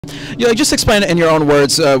Yeah, just explain in your own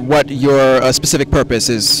words what your specific purpose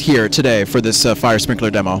is here today for this fire sprinkler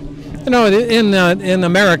demo. You know, in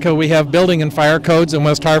America, we have building and fire codes. In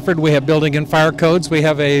West Hartford, we have building and fire codes. We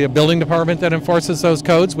have a building department that enforces those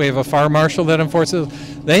codes. We have a fire marshal that enforces.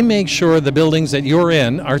 They make sure the buildings that you're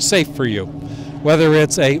in are safe for you. Whether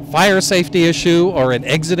it's a fire safety issue or an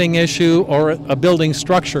exiting issue or a building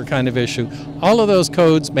structure kind of issue, all of those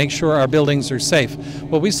codes make sure our buildings are safe.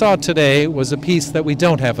 What we saw today was a piece that we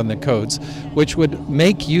don't have in the codes, which would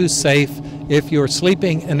make you safe if you're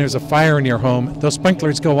sleeping and there's a fire in your home. Those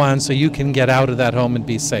sprinklers go on so you can get out of that home and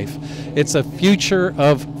be safe. It's a future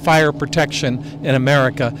of fire protection in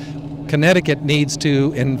America. Connecticut needs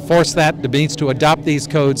to enforce that, needs to adopt these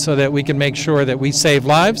codes so that we can make sure that we save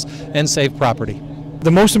lives and save property.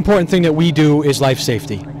 The most important thing that we do is life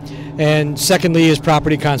safety, and secondly is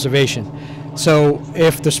property conservation. So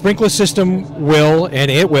if the sprinkler system will,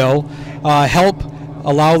 and it will, help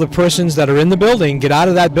allow the persons that are in the building get out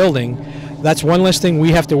of that building, that's one less thing we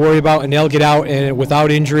have to worry about, and they'll get out and without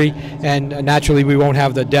injury, and naturally we won't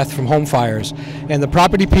have the death from home fires. And the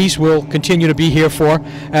property piece will continue to be here for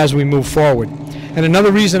as we move forward. And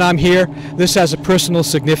another reason I'm here, this has a personal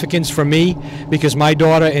significance for me because my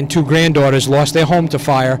daughter and two granddaughters lost their home to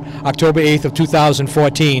fire October 8th of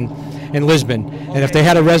 2014 in Lisbon. And if they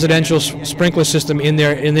had a residential sprinkler system in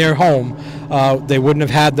their home, they wouldn't have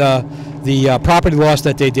had the property loss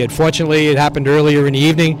that they did. Fortunately, it happened earlier in the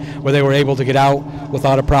evening where they were able to get out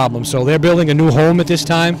without a problem. So they're building a new home at this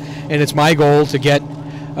time, and it's my goal to get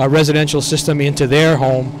a residential system into their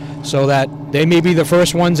home so that they may be the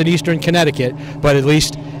first ones in eastern Connecticut, but at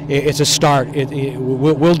least it's a start.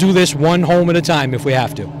 We'll do this one home at a time if we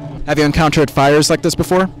have to. Have you encountered fires like this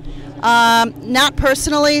before? Not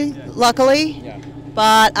personally, luckily,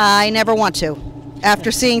 but I never want to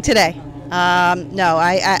after seeing today. No,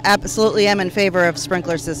 I absolutely am in favor of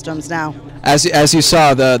sprinkler systems now. As you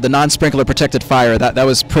saw, the non-sprinkler protected fire, that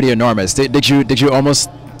was pretty enormous. Did you almost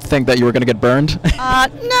think that you were going to get burned? No,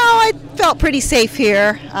 I felt pretty safe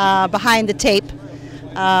here behind the tape.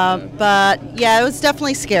 But yeah, it was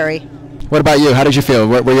definitely scary. What about you? How did you feel?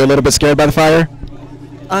 Were you a little bit scared by the fire?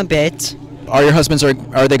 A bit. Are your husbands, are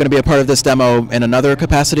they going to be a part of this demo in another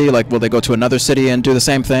capacity? Like, will they go to another city and do the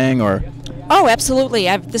same thing, or? Oh,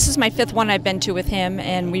 absolutely. This is my fifth one I've been to with him,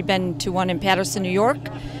 and we've been to one in Paterson, New York.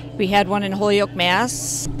 We had one in Holyoke,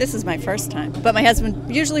 Mass. This is my first time, but my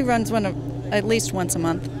husband usually runs one at least once a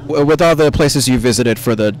month. With all the places you visited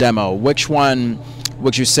for the demo, which one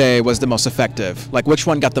would you say was the most effective? Like, which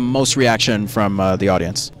one got the most reaction from the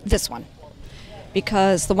audience? This one.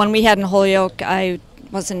 Because the one we had in Holyoke, I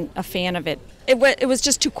wasn't a fan of it. It was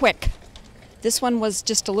just too quick. This one was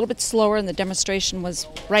just a little bit slower, and the demonstration was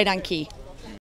right on key.